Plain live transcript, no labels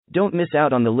Don't miss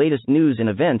out on the latest news and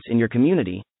events in your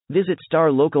community. Visit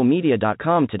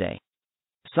starlocalmedia.com today.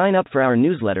 Sign up for our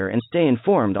newsletter and stay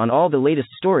informed on all the latest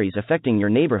stories affecting your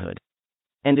neighborhood.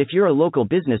 And if you're a local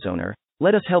business owner,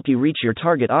 let us help you reach your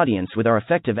target audience with our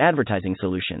effective advertising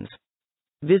solutions.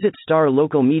 Visit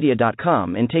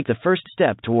starlocalmedia.com and take the first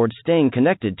step towards staying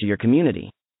connected to your community.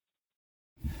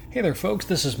 Hey there, folks.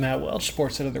 This is Matt Welch,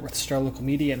 sports editor with Star Local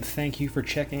Media, and thank you for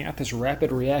checking out this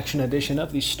rapid reaction edition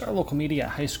of the Star Local Media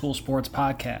High School Sports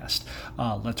Podcast.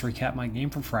 Let's recap my game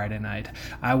from Friday night.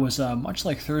 I was much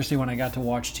like Thursday when I got to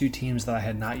watch two teams that I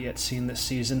had not yet seen this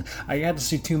season. I got to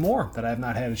see two more that I have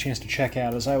not had a chance to check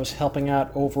out as I was helping out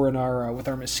over in our with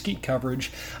our Mesquite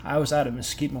coverage. I was out at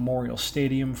Mesquite Memorial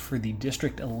Stadium for the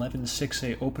District 11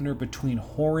 6A opener between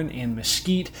Horn and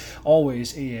Mesquite.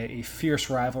 Always a fierce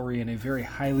rivalry and a very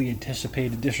highly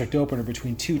anticipated district opener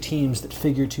between two teams that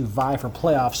figure to vie for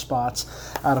playoff spots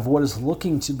out of what is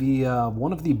looking to be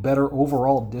one of the better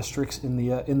overall districts in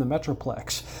the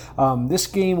Metroplex. This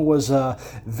game was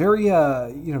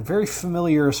very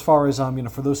familiar as far as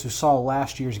for those who saw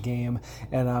last year's game,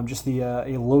 and just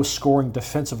a low-scoring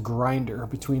defensive grinder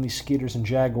between the Skeeters and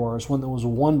Jaguars, one that was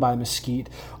won by Mesquite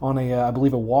on I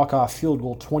believe a walk-off field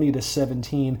goal,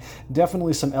 20-17.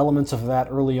 Definitely some elements of that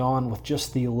early on with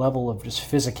just the level of just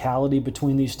physicality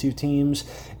between these two teams,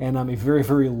 and a very,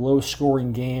 very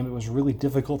low-scoring game. It was really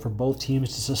difficult for both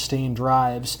teams to sustain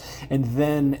drives, and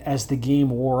then as the game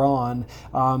wore on,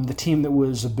 the team that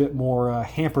was a bit more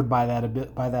hampered by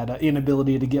that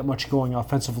inability to get much going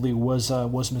offensively was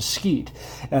Mesquite,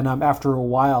 and after a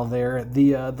while there,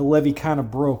 the levee kind of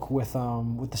broke with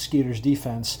the Skeeters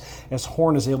defense as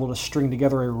Horn is able to string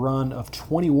together a run of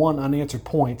 21 unanswered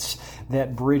points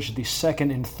that bridged the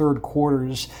second and third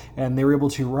quarters, and they were able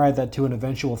to ride that to an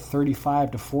eventual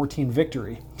 35-14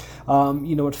 victory.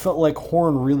 It felt like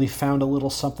Horn really found a little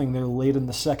something there late in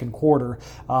the second quarter.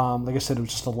 Like I said, it was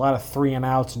just a lot of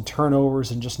 3-and-outs and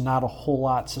turnovers and just not a whole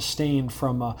lot sustained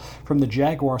from the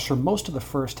Jaguars for most of the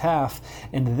first half.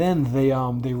 And then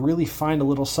they really find a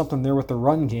little something there with the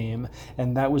run game,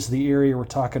 and that was the area we're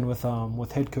talking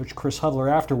with head coach Chris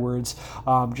Hudler afterwards.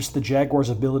 Just the Jaguars'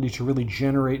 ability to really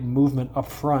generate movement up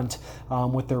front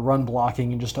with their run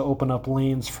blocking and just to open up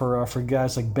lanes for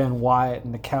guys like Ben Wyatt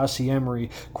and Nikausi Emery,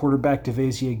 quarterback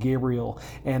Devasia Gabriel,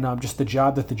 and just the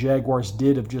job that the Jaguars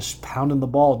did of just pounding the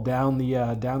ball down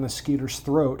the Skeeters'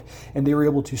 throat, and they were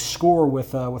able to score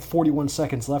with 41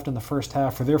 seconds left in the first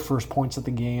half for their first points of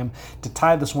the game to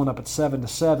tie this one up at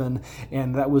 7-7,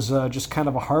 and that was just kind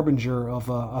of a harbinger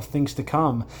of things to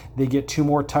come. They get two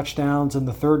more touchdowns in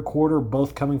the third quarter,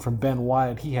 both coming from Ben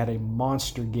Wyatt. He had a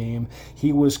monster game.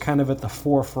 He was kind of at the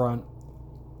forefront.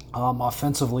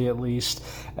 Offensively, at least,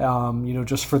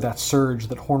 just for that surge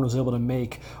that Horn was able to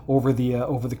make over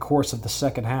the course of the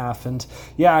second half. And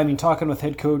talking with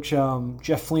head coach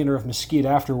Jeff Fleener of Mesquite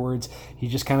afterwards, he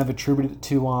just kind of attributed it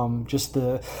to just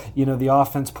the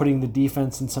offense putting the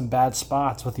defense in some bad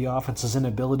spots with the offense's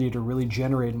inability to really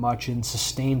generate much and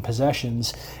sustain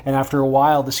possessions. And after a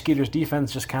while, the Skeeters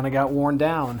defense just kind of got worn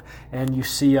down, and you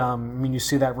see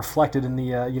that reflected in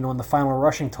the in the final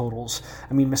rushing totals.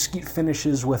 Mesquite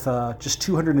finishes with just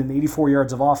 284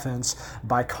 yards of offense.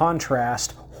 By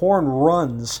contrast, Horn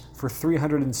runs for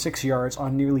 306 yards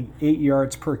on nearly 8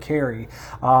 yards per carry.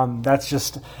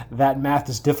 That math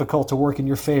is difficult to work in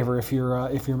your favor if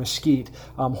you're Mesquite.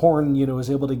 Horn,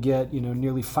 is able to get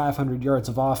nearly 500 yards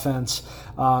of offense.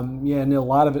 And a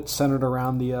lot of it centered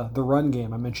around the run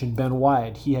game. I mentioned Ben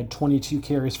Wyatt. He had 22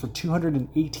 carries for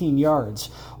 218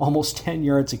 yards, almost 10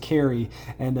 yards a carry,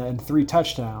 and 3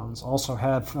 touchdowns. Also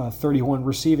had 31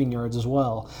 receiving yards as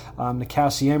well.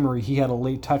 Nikausi Emery, he had a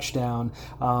late touchdown,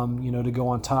 to go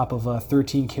on top of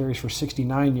 13 carries for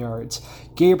 69 yards.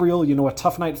 Gabriel, a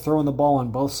tough night throwing the ball on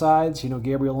both sides.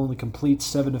 Gabriel only completes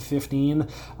 7 of 15,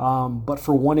 but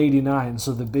for 189.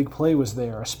 So the big play was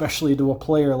there, especially to a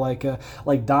player like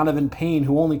Donovan Payne,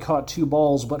 who only caught 2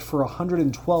 balls, but for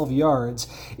 112 yards,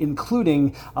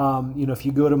 including, if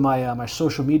you go to my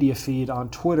social media feed on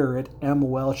Twitter at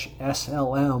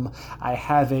MWelchSLM, I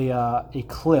have a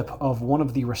clip of one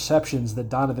of the receptions that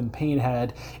Donovan Payne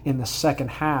had in the second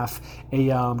half.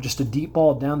 Just a deep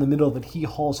ball down the middle that he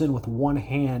hauls in with one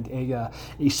hand.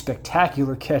 A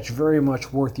spectacular catch, very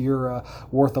much worth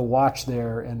a watch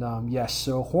there. And yes,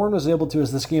 so Horn was able to,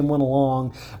 as this game went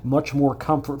along, much more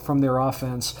comfort from their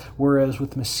offense. Whereas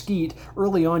with Mesquite,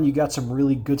 early on you got some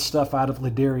really good stuff out of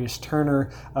Ladarius Turner.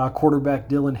 Quarterback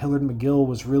Dylan Hillard McGill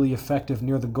was really effective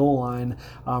near the goal line,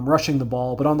 rushing the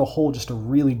ball. But on the whole, just a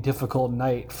really difficult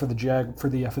night for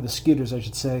the Skeeters, I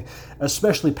should say,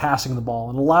 especially passing the ball.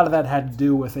 And a lot of that had to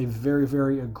do with a very,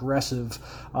 very aggressive,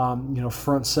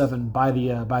 front seven by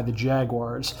the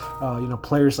Jaguars.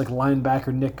 Players like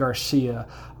linebacker Nick Garcia,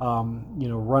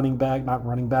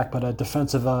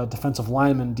 defensive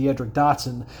lineman Deidrick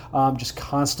Dotson, just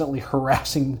constantly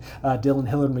harassing Dylan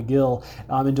Hilliard-McGill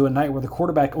into a night where the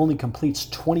quarterback only completes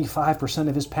 25%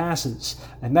 of his passes.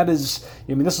 And that is,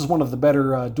 this is one of the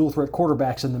better dual threat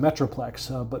quarterbacks in the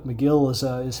Metroplex. But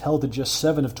McGill is held to just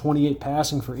 7 of 28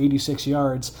 passing for 86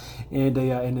 yards and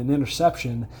an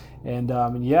interception. And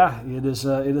it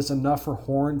is enough for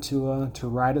Horn to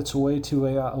ride its way to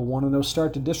a 1-0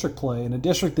 start to district play, in a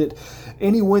district that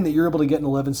any win that you're able to get in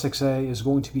 11-6A is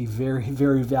going to be very,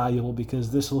 very valuable,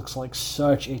 because this looks like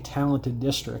such a talented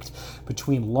district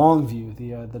between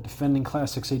Longview, the defending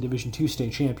Class 6A Division II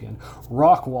state champion,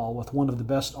 Rockwall with one of the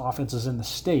best offenses in the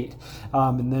state,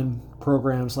 and then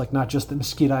programs like not just the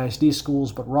Mesquite ISD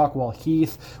schools, but Rockwall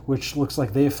Heath, which looks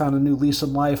like they've found a new lease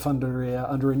on life under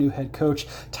a new head coach.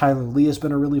 Tyler Lee has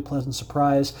been a really pleasant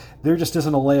surprise. There just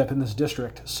isn't a layup in this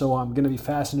district, so I'm going to be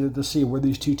fascinated to see where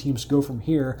these two teams go from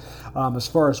here. As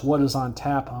far as what is on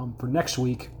tap for next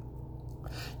week,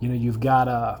 you've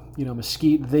got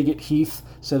Mesquite. They get Heath,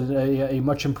 a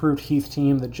much improved Heath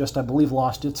team that just, I believe,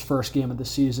 lost its first game of the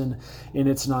season in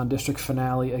its non-district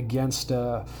finale against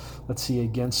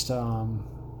McKinney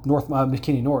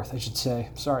North, I should say.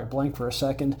 Sorry, blank for a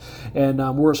second. And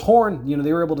whereas Horn,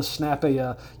 they were able to snap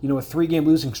a 3-game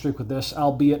losing streak with this,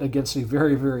 albeit against a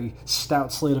very, very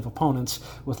stout slate of opponents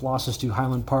with losses to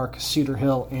Highland Park, Cedar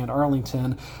Hill, and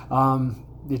Arlington.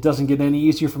 It doesn't get any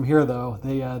easier from here, though.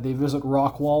 They visit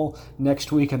Rockwall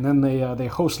next week, and then they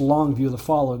host Longview the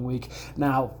following week.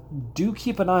 Now, do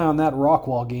keep an eye on that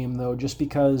Rockwall game, though, just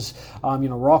because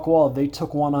Rockwall, they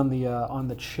took one on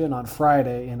the chin on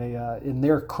Friday in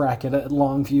their crack at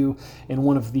Longview in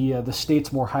one of the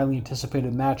state's more highly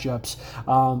anticipated matchups.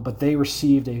 But they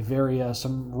received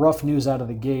some rough news out of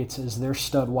the gates as their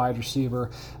stud wide receiver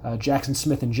Jackson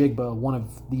Smith-Njigba, one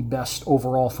of the best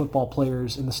overall football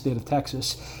players in the state of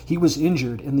Texas. He was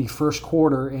injured in the first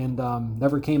quarter and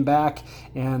never came back.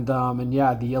 And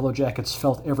the Yellow Jackets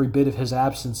felt every bit of his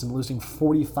absence in losing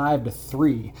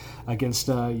 45-3 against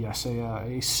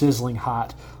a sizzling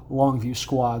hot Longview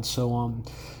squad. So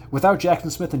without Jackson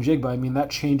Smith-Njigba,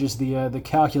 that changes the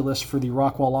calculus for the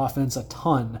Rockwall offense a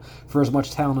ton. For as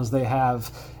much talent as they have,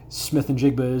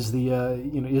 Smith-Njigba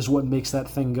is what makes that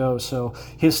thing go. So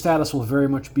his status will very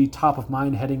much be top of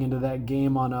mind heading into that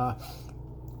game on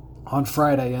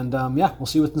Friday. And we'll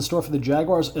see what's in store for the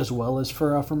Jaguars as well as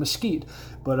for Mesquite.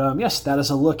 But that is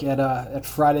a look at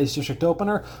Friday's district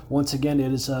opener. Once again,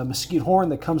 it is Mesquite Horn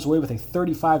that comes away with a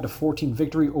 35-14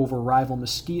 victory over rival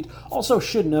Mesquite. Also,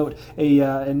 should note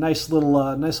a nice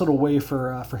little way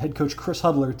for head coach Chris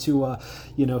Hudler to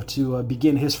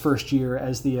begin his first year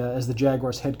as the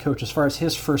Jaguars head coach, as far as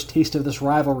his first taste of this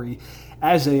rivalry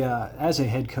as a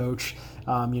head coach.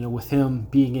 With him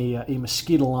being a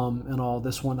Mesquite alum and all,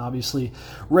 this one obviously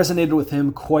resonated with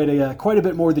him quite a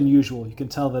bit more than usual. You can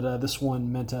tell that this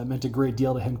one meant a great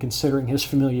deal to him, considering his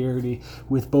familiarity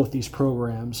with both these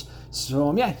programs.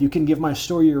 So you can give my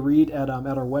story a read at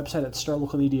our website at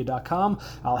starlocalmedia.com.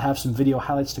 I'll have some video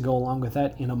highlights to go along with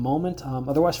that in a moment.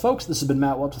 Otherwise, folks, this has been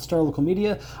Matt Welch with Star Local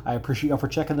Media. I appreciate y'all for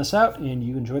checking this out, and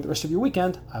you enjoy the rest of your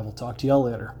weekend. I will talk to y'all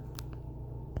later.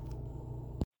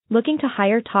 Looking to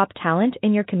hire top talent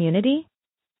in your community?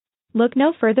 Look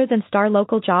no further than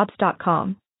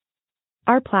starlocaljobs.com.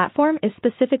 Our platform is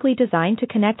specifically designed to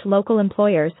connect local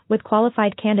employers with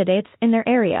qualified candidates in their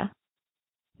area.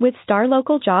 With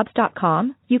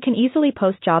starlocaljobs.com, you can easily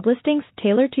post job listings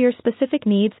tailored to your specific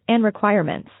needs and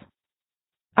requirements.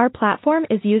 Our platform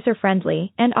is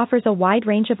user-friendly and offers a wide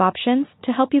range of options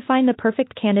to help you find the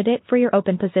perfect candidate for your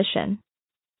open position.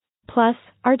 Plus,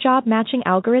 our job matching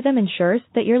algorithm ensures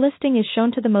that your listing is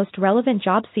shown to the most relevant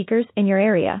job seekers in your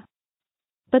area.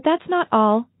 But that's not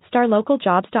all.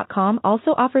 StarLocalJobs.com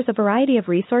also offers a variety of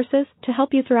resources to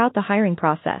help you throughout the hiring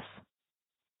process.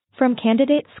 From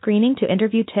candidate screening to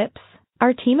interview tips,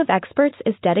 our team of experts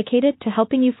is dedicated to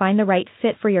helping you find the right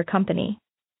fit for your company.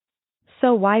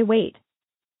 So why wait?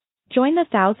 Join the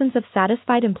thousands of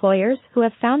satisfied employers who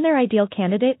have found their ideal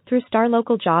candidate through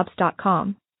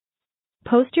StarLocalJobs.com.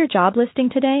 Post your job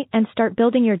listing today and start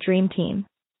building your dream team.